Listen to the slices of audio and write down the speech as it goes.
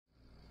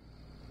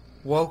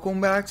Welcome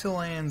back to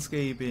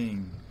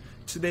landscaping.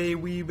 Today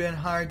we've been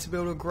hired to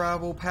build a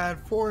gravel pad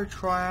for a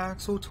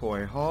triaxle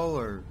toy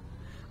hauler.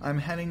 I'm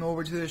heading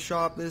over to the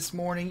shop this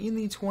morning in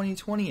the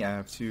 2020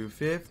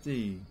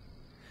 F250.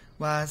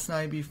 Last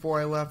night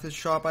before I left the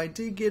shop I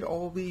did get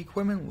all the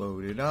equipment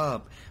loaded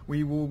up.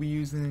 We will be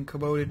using the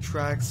Kubota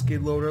track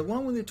skid loader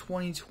along with the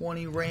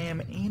 2020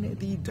 Ram and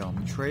the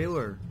dump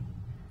trailer.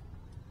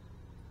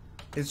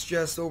 It's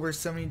just over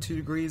 72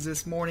 degrees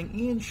this morning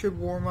and should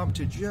warm up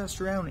to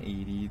just around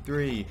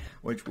 83,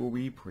 which will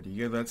be pretty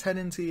good. Let's head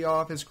into the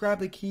office, grab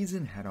the keys,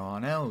 and head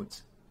on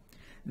out.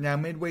 Now,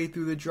 midway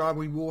through the job,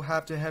 we will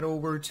have to head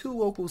over to a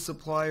local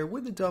supplier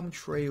with a dump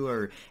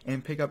trailer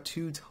and pick up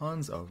 2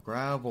 tons of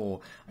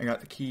gravel. I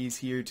got the keys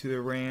here to the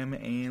Ram,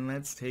 and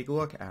let's take a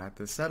look at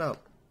the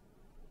setup.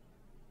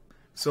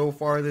 So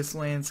far this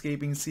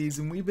landscaping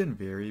season, we've been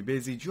very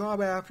busy, job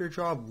after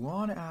job,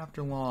 lawn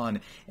after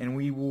lawn, and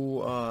we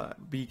will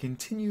be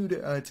continued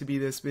to be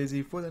this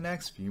busy for the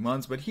next few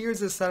months. But here's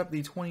the setup: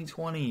 the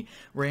 2020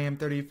 Ram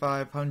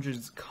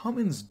 3500's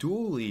Cummins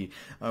dually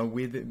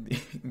with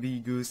the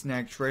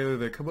gooseneck trailer,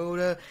 the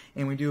Kubota,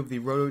 and we do have the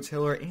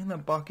rototiller and the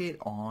bucket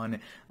on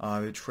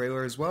the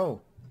trailer as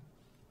well.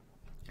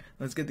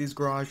 Let's get these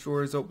garage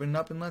doors opened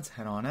up and let's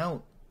head on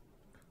out.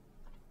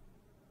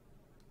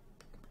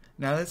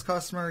 Now this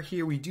customer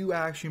here, we do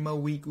actually mow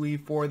weekly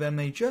for them.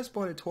 They just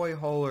bought a toy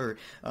hauler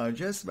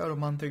just about a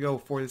month ago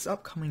for this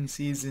upcoming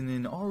season,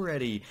 and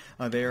already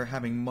they are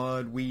having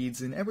mud,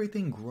 weeds, and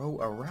everything grow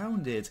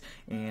around it,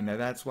 and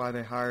that's why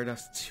they hired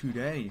us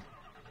today.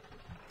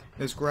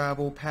 This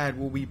gravel pad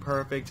will be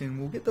perfect, and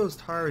we'll get those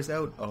tires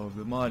out of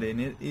the mud,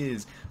 and it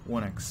is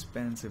one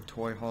expensive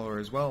toy hauler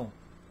as well.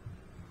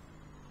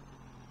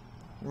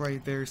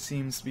 Right there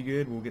seems to be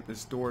good. We'll get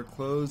this door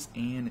closed,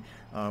 and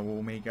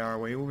we'll make our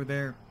way over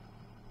there.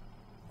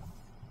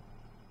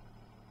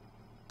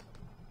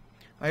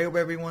 I hope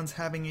everyone's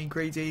having a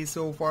great day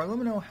so far. Let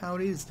me know how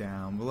it is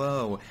down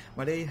below.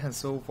 My day has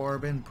so far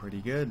been pretty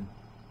good.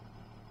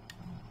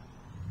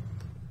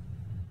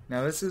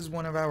 Now this is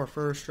one of our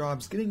first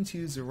jobs, getting to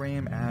use the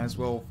Ram as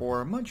well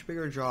for a much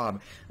bigger job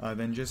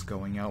than just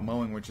going out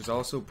mowing, which is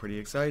also pretty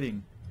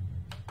exciting.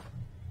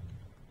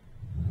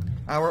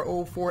 Our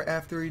 04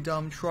 F3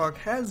 dump truck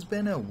has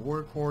been a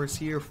workhorse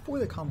here for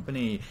the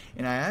company,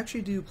 and I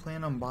actually do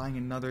plan on buying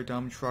another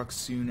dump truck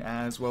soon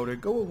as well to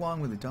go along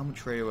with the dump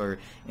trailer,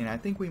 and I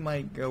think we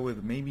might go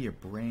with maybe a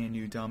brand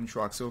new dump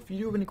truck. So if you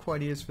do have any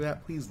ideas for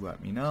that, please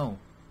let me know.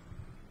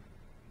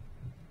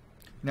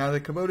 Now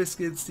the Kubota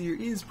skid steer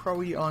is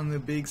probably on the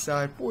big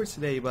side for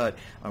today, but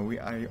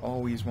I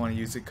always want to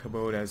use the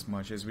Kubota as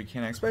much as we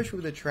can, especially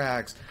with the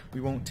tracks.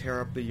 We won't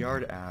tear up the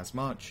yard as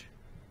much.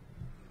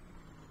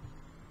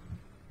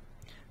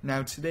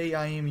 Now today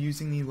I am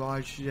using the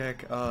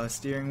Logitech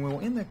steering wheel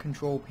in the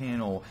control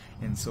panel,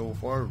 and so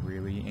far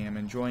really am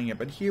enjoying it.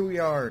 But here we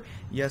are.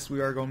 Yes, we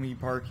are going to be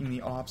parking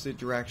the opposite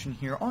direction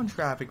here on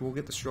traffic. We'll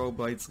get the strobe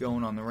lights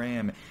going on the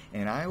Ram,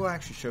 and I will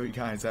actually show you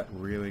guys that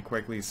really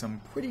quickly. Some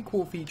pretty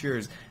cool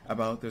features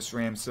about this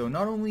Ram. So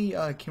not only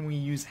can we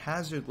use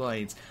hazard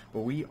lights,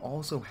 but we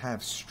also have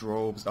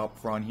strobes up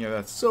front here.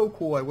 That's so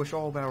cool. I wish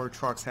all of our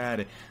trucks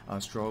had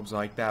strobes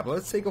like that. But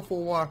let's take a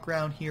full walk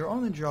around here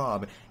on the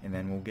job, and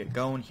then we'll get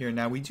going here.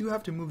 Now we do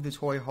have to move the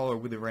toy hauler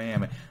with the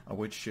Ram,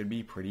 which should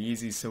be pretty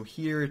easy. So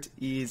here it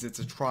is. It's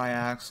a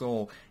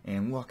triaxle,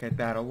 and look at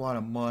that, a lot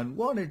of mud,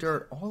 a lot of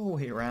dirt all the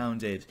way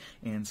around it,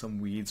 and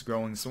some weeds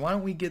growing. So why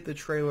don't we get the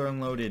trailer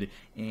unloaded,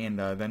 and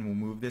then we'll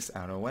move this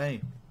out of the way.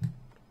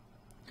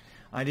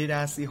 I did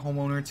ask the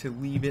homeowner to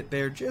leave it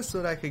there just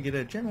so that I could get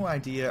a general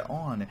idea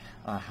on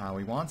how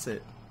he wants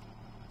it.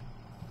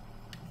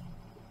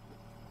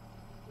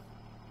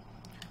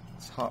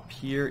 Let's hop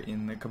here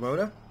in the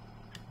Kubota.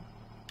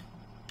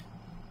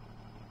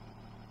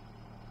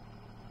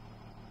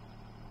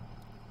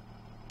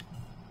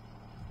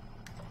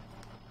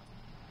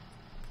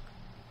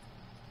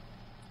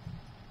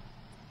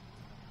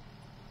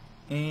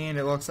 And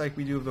it looks like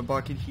we do have the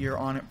bucket here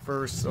on it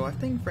first, so I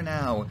think for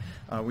now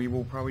we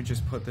will probably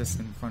just put this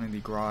in front of the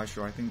garage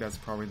door. I think that's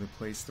probably the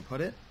place to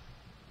put it.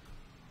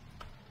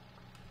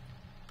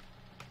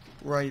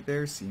 Right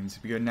there seems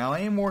to be good. Now I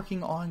am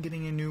working on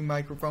getting a new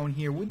microphone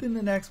here within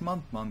the next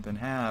month and a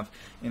half,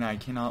 and I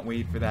cannot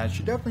wait for that. It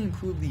should definitely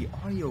improve the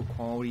audio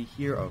quality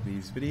here of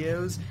these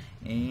videos.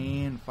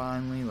 And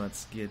finally,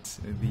 let's get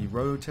the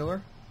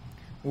rototiller.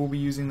 We'll be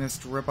using this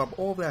to rip up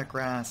all that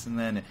grass, and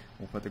then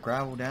we'll put the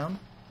gravel down.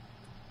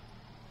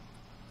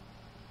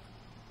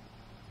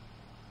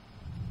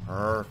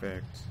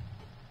 Perfect.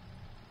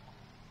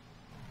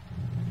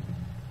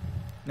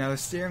 Now the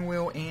steering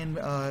wheel and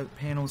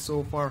panel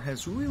so far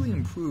has really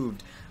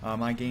improved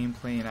my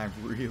gameplay, and I've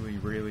really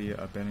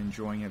been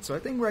enjoying it. So I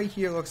think right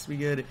here looks to be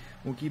good.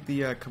 We'll keep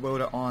the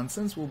Kubota on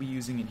since we'll be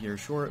using it here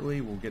shortly.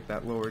 We'll get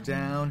that lower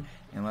down,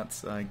 and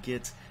let's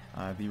get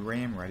the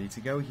Ram ready to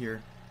go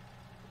here.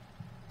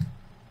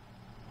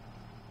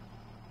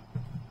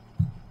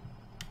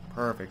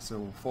 Perfect, so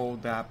we'll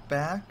fold that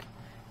back,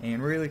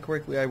 and really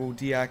quickly I will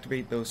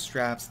deactivate those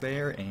straps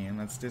there, and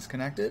let's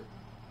disconnect it.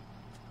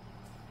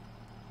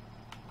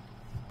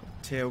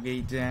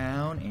 tailgate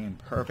down, and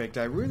perfect.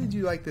 I really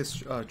do like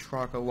this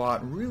truck a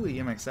lot. Really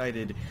am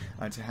excited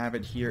to have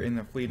it here in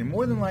the fleet, and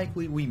more than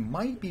likely we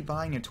might be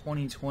buying a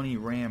 2020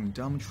 Ram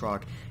dump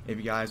truck if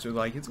you guys would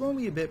like. It's going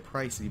to be a bit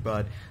pricey,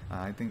 but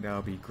I think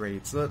that'll be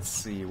great. So let's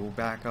see, we'll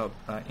back up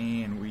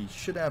and we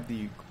should have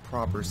the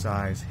proper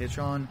size hitch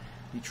on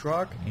the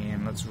truck,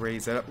 and let's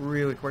raise that up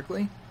really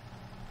quickly.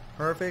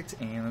 Perfect,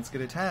 and let's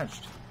get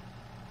attached.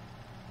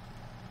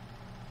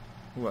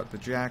 We'll let the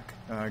jack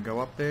go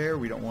up there.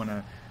 We don't want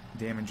to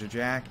damage the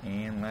jack,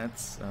 and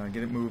let's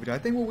get it moved. I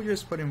think we'll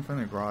just put it in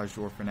front of the garage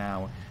door for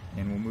now,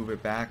 and we'll move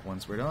it back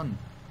once we're done.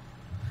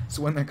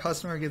 So when the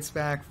customer gets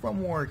back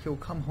from work, he'll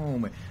come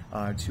home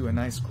to a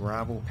nice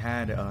gravel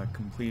pad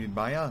completed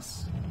by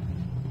us.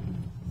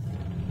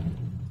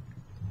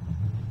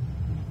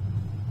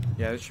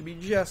 Yeah, there should be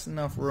just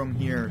enough room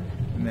here,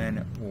 and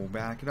then we'll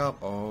back it up.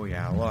 Oh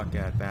yeah, look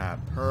at that.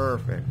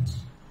 Perfect.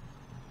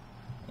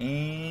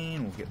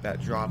 And we'll get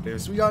that drop there.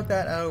 So we got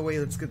that out of the way.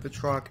 Let's get the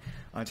truck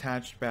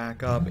attached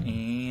back up,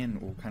 and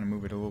we'll kind of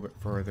move it a little bit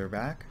further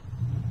back.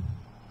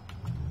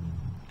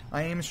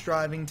 I am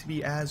striving to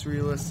be as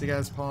realistic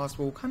as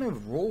possible, kind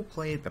of role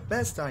play it the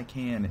best I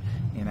can,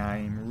 and I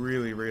am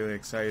really, really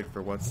excited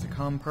for what's to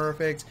come.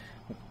 Perfect.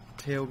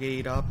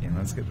 Tailgate up, and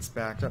let's get this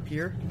backed up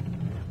here.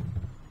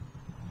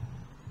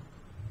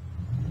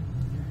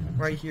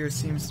 Right here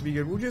seems to be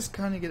good. We'll just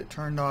kind of get it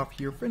turned off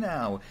here for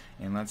now,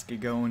 and let's get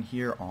going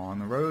here on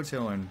the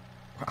rototiller. And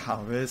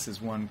wow, this is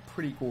one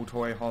pretty cool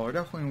toy hauler.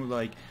 Definitely would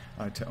like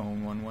to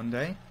own one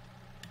day.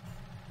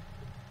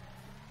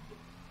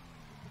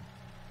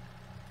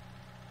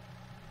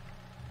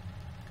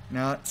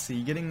 Now let's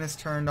see, getting this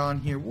turned on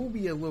here will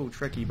be a little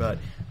tricky, but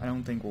I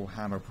don't think we'll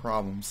have a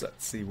problem. So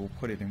let's see, we'll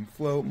put it in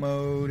float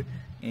mode,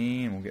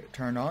 and we'll get it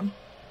turned on.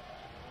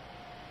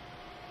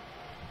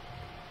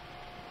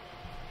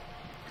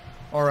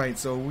 Alright,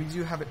 so we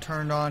do have it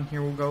turned on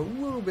here. We'll go a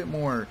little bit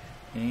more,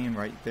 and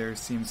right there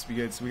seems to be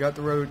good. So we got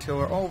the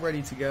rototiller all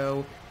ready to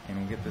go, and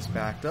we'll get this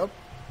backed up.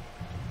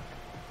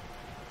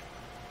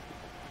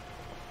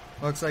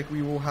 Looks like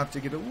we will have to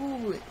get a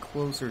little bit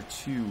closer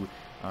to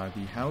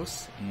the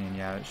house, and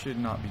yeah, it should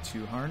not be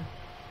too hard.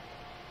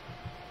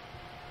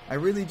 I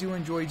really do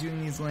enjoy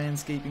doing these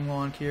landscaping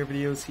lawn care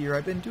videos here.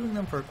 I've been doing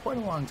them for quite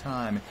a long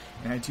time,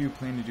 and I do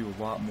plan to do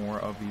a lot more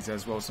of these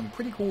as well. Some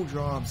pretty cool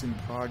jobs and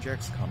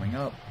projects coming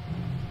up.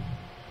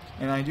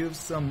 And I do have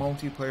some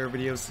multiplayer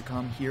videos to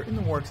come here in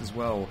the works as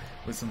well,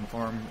 with some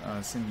farm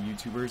sim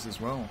YouTubers as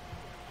well.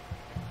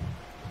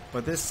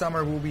 But this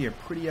summer will be a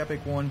pretty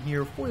epic one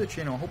here for the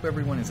channel. I hope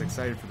everyone is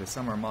excited for the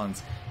summer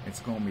months. It's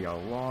going to be a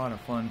lot of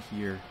fun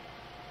here.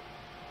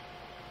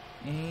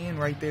 And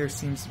right there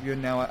seems to be good.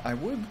 Now I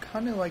would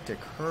kind of like to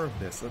curve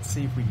this. Let's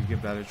see if we can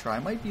give that a try.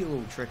 It might be a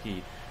little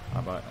tricky,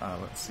 but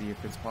let's see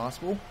if it's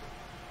possible.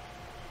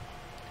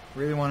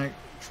 Really want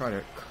to try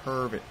to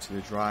curve it to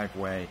the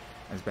driveway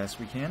as best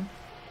we can.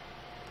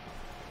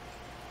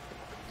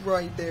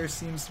 Right there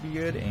seems to be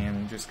good, and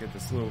we'll just get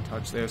this little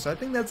touch there. So I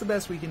think that's the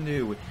best we can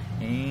do.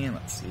 And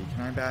let's see,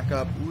 can I back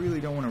up?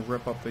 Really don't want to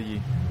rip up the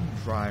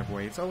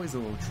driveway. It's always a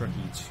little tricky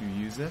to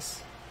use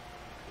this.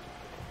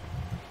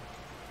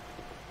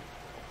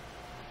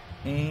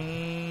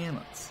 And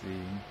let's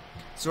see.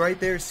 So right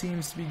there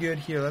seems to be good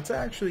here. Let's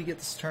actually get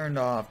this turned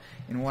off,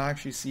 and we'll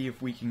actually see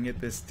if we can get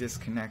this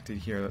disconnected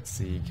here. Let's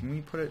see. Can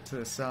we put it to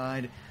the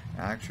side?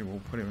 Actually,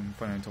 we'll put it in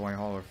front of the toy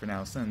hauler for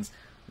now, since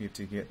we have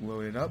to get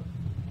loaded up.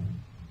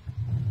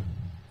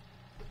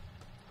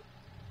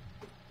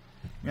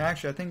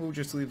 Actually, I think we'll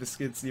just leave the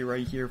skid steer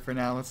right here for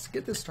now. Let's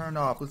get this turned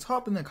off. Let's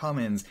hop in the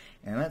Cummins,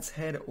 and let's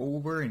head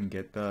over and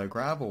get the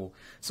gravel.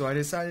 So I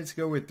decided to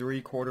go with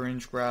 3/4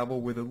 inch gravel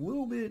with a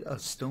little bit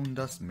of stone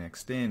dust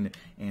mixed in,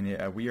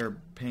 and we are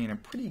paying a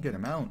pretty good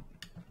amount.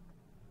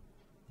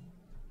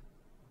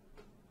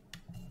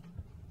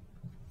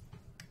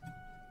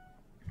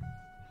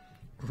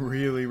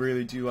 Really,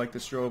 really do like the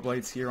strobe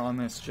lights here on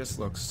this. Just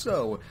looks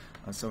so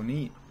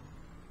neat.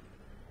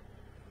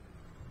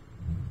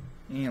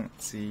 And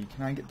let's see,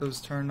 can I get those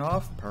turned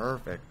off?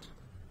 Perfect.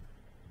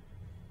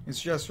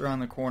 It's just around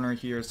the corner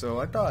here,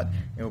 so I thought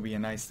it would be a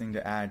nice thing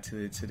to add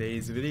to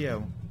today's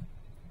video.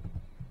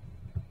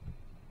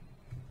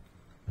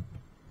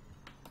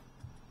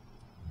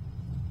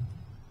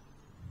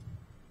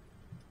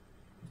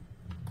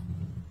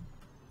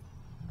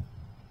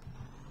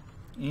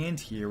 And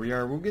here we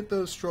are. We'll get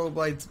those strobe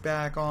lights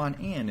back on,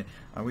 and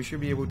we should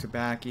be able to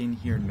back in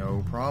here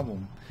no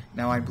problem.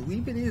 Now I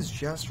believe it is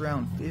just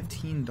around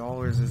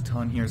 $15 a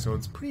ton here, so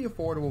it's pretty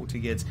affordable to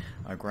get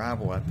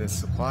gravel at this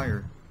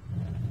supplier.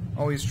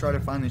 Always try to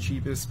find the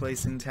cheapest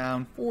place in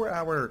town for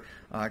our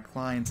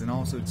clients, and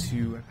also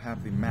to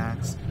have the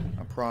max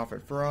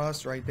profit for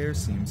us. Right there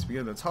seems to be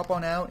good. Let's hop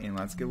on out and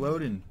let's get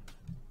loaded.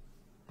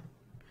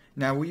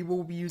 Now we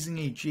will be using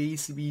a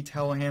JCB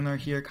telehandler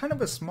here, kind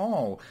of a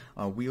small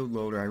wheel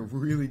loader. I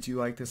really do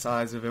like the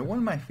size of it. One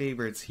of my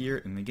favorites here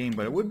in the game,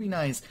 but it would be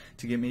nice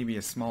to get maybe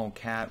a small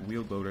cat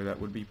wheel loader.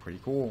 That would be pretty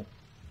cool.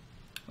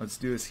 Let's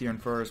do this here in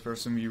first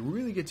person. You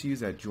really get to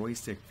use that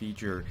joystick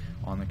feature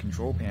on the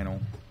control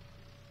panel.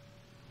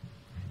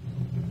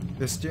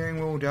 The steering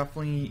wheel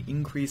definitely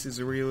increases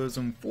the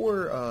realism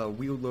for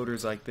wheel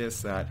loaders like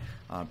this that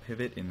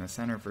pivot in the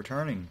center for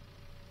turning.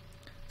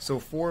 So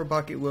 4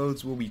 bucket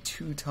loads will be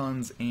 2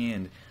 tons,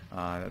 and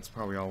that's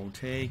probably all we'll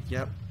take.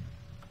 Yep.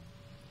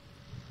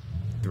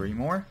 3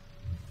 more.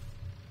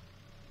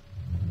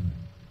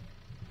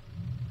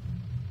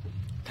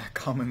 That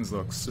Cummins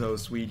looks so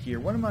sweet here.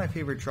 One of my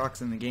favorite trucks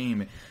in the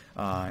game,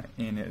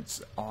 and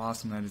it's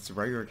awesome that it's a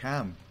regular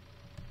cab.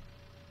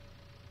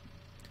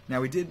 Now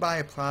we did buy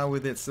a plow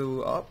with it,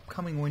 so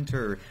upcoming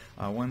winter,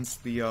 once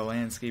the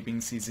landscaping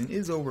season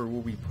is over,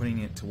 we'll be putting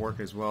it to work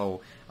as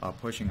well,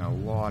 pushing a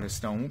lot of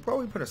stone. We'll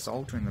probably put a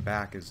salter in the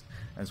back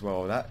as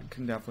well. That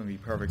can definitely be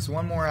perfect. So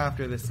 1 more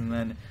after this, and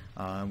then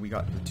we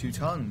got the 2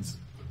 tons.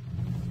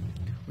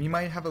 We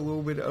might have a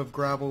little bit of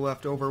gravel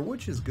left over,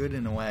 which is good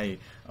in a way.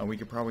 We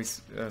could probably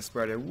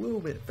spread it a little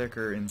bit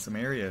thicker in some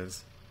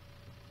areas.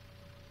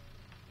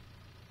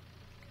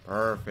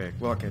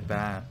 Perfect, look at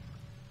that.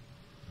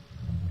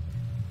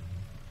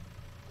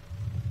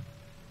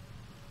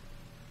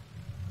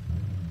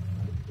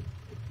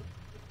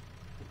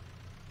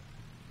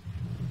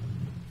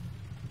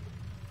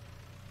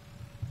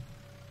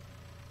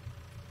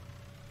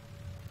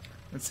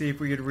 Let's see if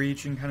we could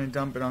reach and kind of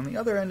dump it on the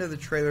other end of the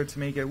trailer to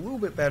make it a little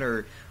bit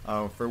better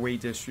for weight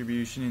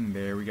distribution. And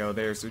there we go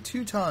there. So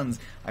 2 tons.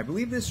 I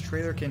believe this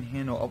trailer can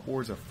handle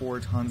upwards of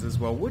 4 tons as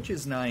well, which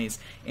is nice.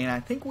 And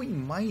I think we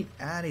might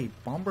add a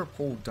bumper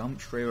pole dump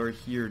trailer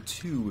here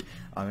to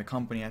the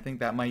company. I think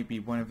that might be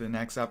one of the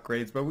next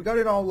upgrades. But we got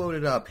it all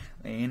loaded up,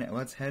 and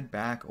let's head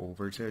back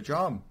over to the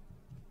job.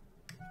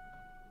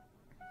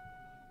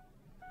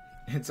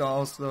 It's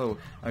also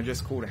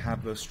just cool to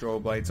have those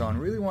strobe lights on.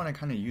 Really want to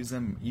kind of use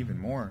them even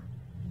more.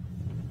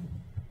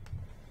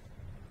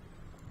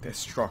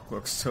 This truck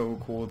looks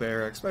so cool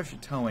there, especially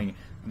towing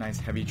a nice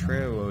heavy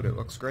trailer load. It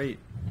looks great.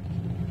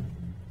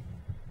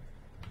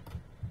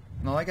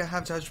 Now, like I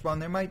have touched upon,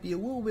 there might be a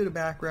little bit of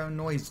background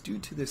noise due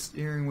to the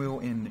steering wheel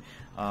and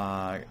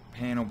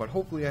panel, but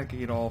hopefully I can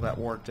get all that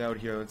worked out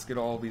here. Let's get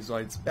all these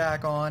lights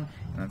back on,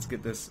 and let's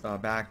get this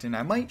backed in.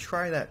 I might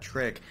try that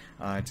trick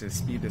to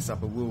speed this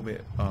up a little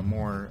bit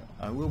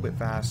a little bit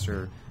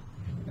faster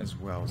as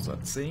well. So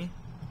let's see.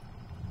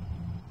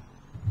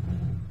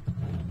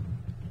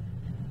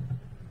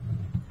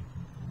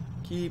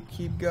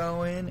 Keep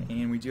going,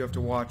 and we do have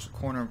to watch the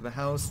corner of the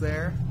house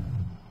there.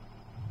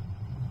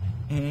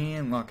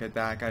 And look at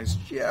that, guys,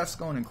 just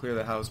going to clear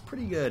the house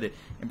pretty good.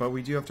 But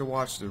we do have to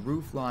watch the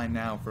roof line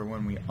now for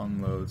when we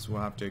unload, so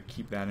we'll have to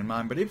keep that in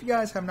mind. But if you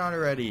guys have not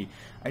already,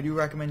 I do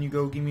recommend you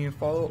go give me a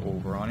follow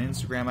over on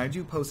Instagram. I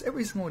do post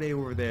every single day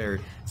over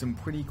there some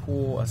pretty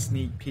cool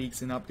sneak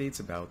peeks and updates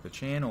about the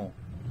channel.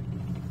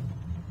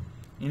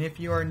 And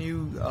if you are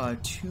new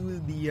to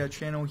the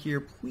channel here,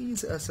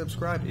 please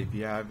subscribe if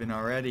you haven't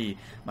already.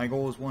 My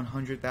goal is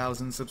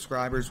 100,000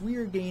 subscribers. We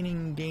are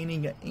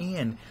gaining,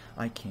 and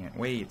I can't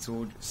wait. So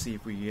we'll see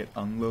if we get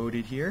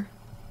unloaded here.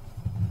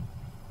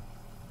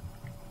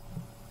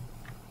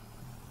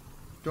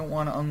 Don't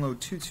want to unload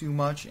too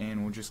much,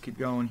 and we'll just keep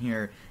going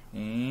here.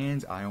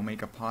 And I'll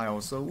make a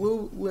pile, so a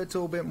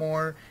little bit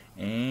more,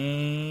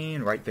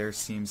 and right there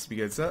seems to be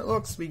good. So it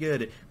looks to be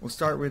good. We'll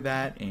start with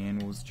that,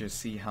 and we'll just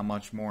see how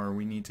much more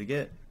we need to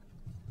get.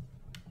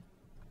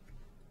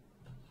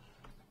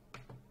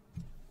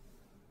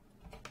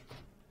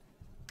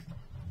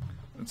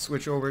 Let's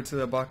switch over to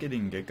the bucket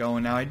and get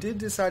going. Now I did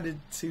decide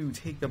to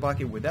take the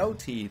bucket without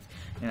teeth,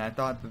 and I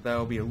thought that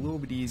would be a little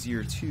bit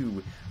easier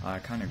to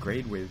kind of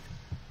grade with.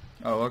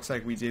 Oh, looks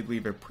like we did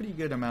leave a pretty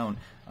good amount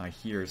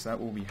here, so that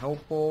will be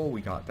helpful.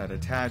 We got that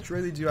attached.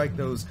 Really do like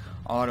those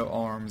auto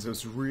arms.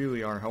 Those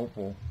really are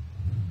helpful.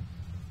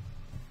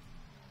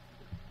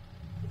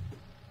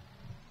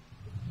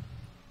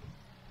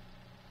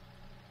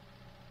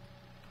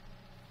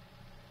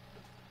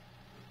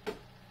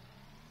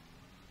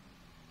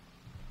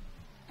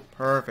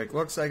 Perfect.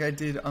 Looks like I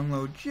did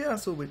unload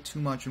just a little bit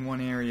too much in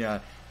one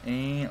area.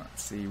 And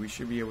let's see, we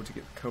should be able to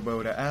get the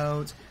Kubota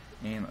out.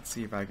 And let's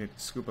see if I could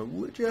scoop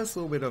just a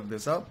little bit of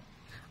this up.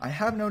 I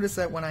have noticed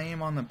that when I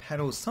am on the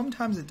pedals,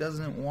 sometimes it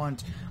doesn't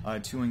want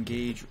to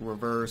engage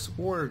reverse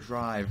or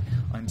drive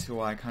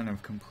until I kind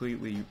of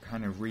completely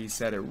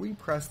reset it,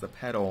 repress the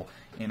pedal,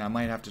 and I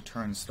might have to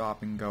turn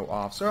stop and go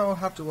off. So I'll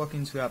have to look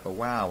into that, but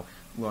wow,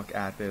 look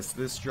at this.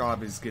 This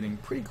job is getting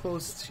pretty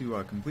close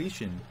to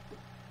completion.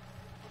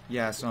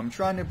 Yeah, so I'm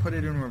trying to put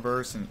it in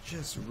reverse, and it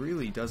just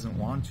really doesn't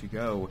want to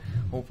go.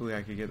 Hopefully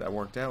I could get that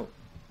worked out.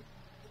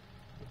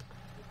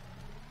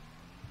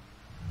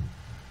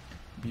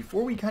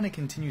 Before we kind of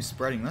continue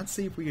spreading, let's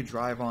see if we could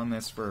drive on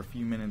this for a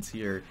few minutes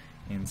here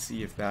and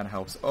see if that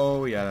helps.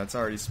 Oh yeah, that's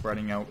already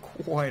spreading out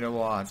quite a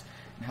lot.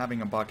 And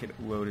having a bucket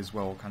load as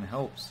well kind of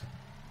helps.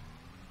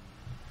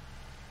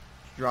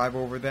 Drive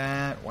over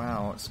that.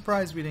 Wow,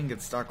 surprised we didn't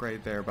get stuck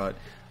right there, but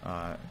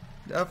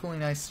definitely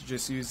nice to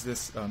just use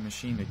this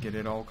machine to get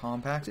it all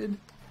compacted.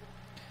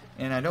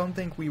 And I don't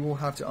think we will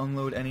have to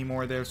unload any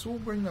more there, so we'll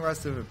bring the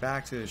rest of it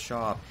back to the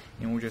shop,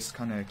 and we'll just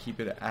kind of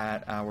keep it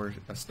at our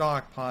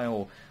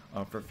stockpile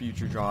for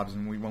future jobs,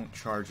 and we won't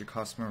charge the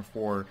customer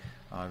for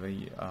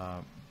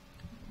the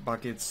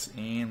buckets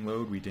and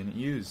load we didn't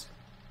use.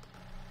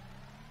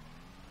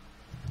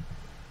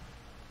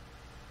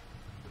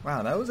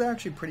 Wow, that was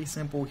actually pretty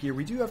simple here.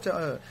 We do have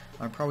to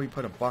probably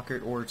put a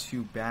bucket or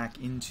two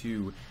back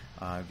into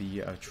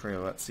the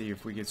trailer. Let's see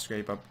if we can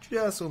scrape up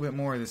just a little bit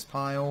more of this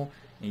pile.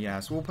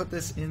 Yeah, so we'll put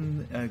this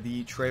in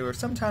the trailer.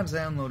 Sometimes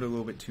I unload a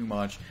little bit too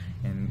much,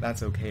 and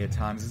that's okay at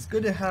times. It's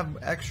good to have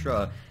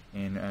extra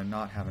and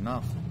not have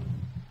enough.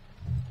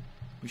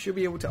 We should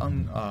be able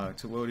to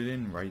load it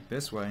in right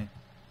this way.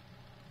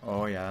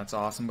 Oh yeah, that's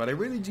awesome. But I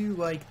really do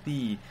like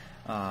the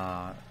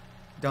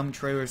dump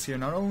trailers here.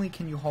 Not only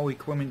can you haul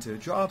equipment to the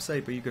job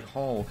site, but you could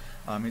haul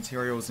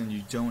materials and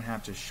you don't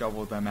have to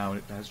shovel them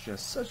out. That's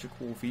just such a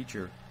cool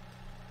feature.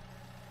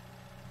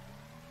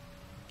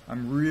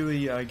 I'm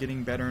really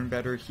getting better and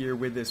better here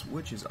with this,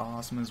 which is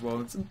awesome as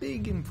well. It's a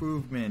big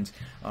improvement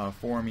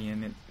for me,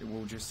 and it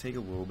will just take a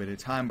little bit of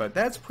time. But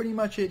that's pretty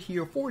much it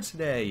here for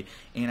today.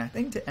 And I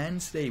think to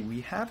end today,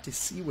 we have to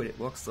see what it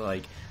looks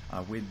like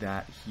with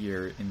that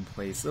here in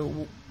place. So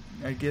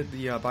we'll get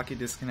the bucket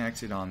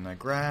disconnected on the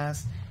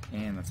grass,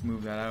 and let's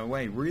move that out of the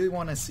way. Really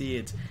want to see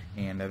it,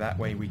 and that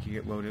way we can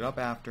get loaded up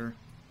after.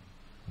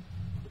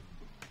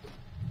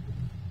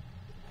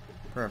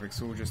 Perfect,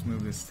 so we'll just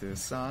move this to the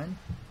side.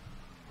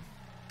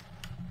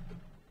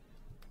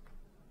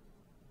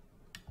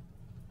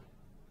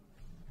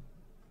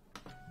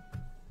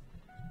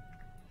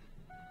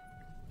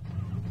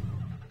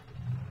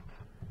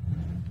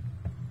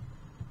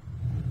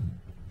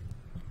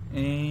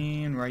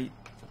 And right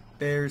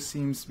there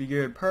seems to be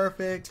good.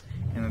 Perfect.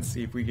 And let's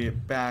see if we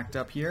get backed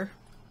up here.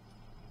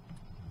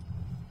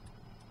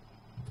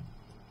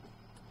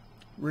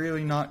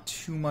 Really not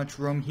too much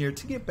room here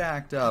to get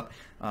backed up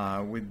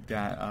with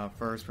that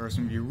first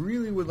person view.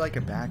 Really would like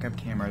a backup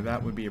camera.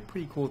 That would be a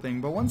pretty cool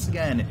thing. But once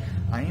again,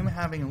 I am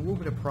having a little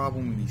bit of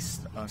problem with these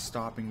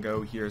stop and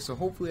go here. So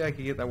hopefully I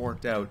can get that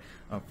worked out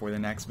for the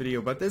next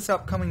video. But this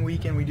upcoming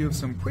weekend we do have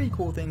some pretty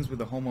cool things with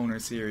the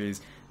homeowner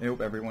series. I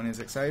hope everyone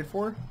is excited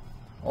for.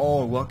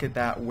 Oh, look at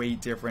that weight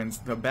difference.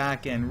 The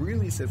back end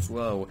really sits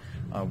low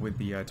with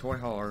the toy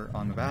hauler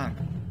on the back.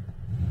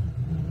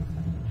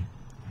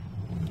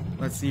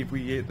 Let's see if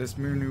we get this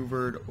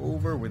maneuvered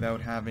over without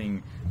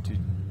having to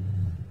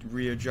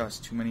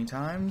readjust too many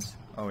times.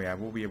 Oh yeah,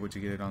 we'll be able to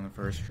get it on the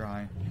first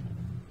try.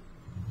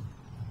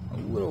 A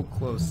little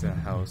close to the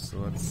house, so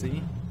let's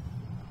see.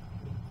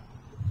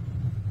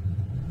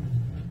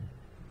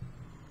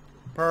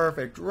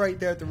 Perfect, right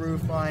there at the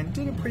roof line.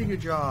 Did a pretty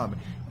good job.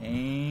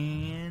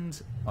 And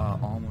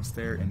almost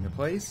there into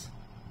place.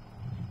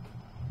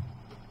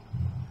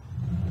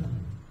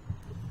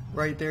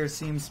 Right there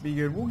seems to be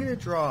good. We'll get it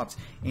dropped.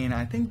 And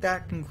I think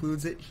that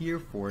concludes it here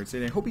for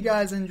today. I hope you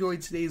guys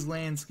enjoyed today's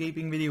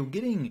landscaping video,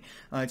 getting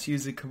to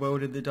use the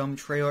Kubota, the dump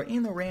trailer,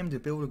 and the Ram to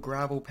build a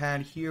gravel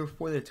pad here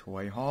for the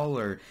toy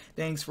hauler.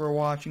 Thanks for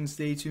watching.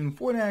 Stay tuned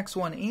for the next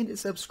one and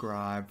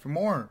subscribe for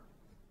more.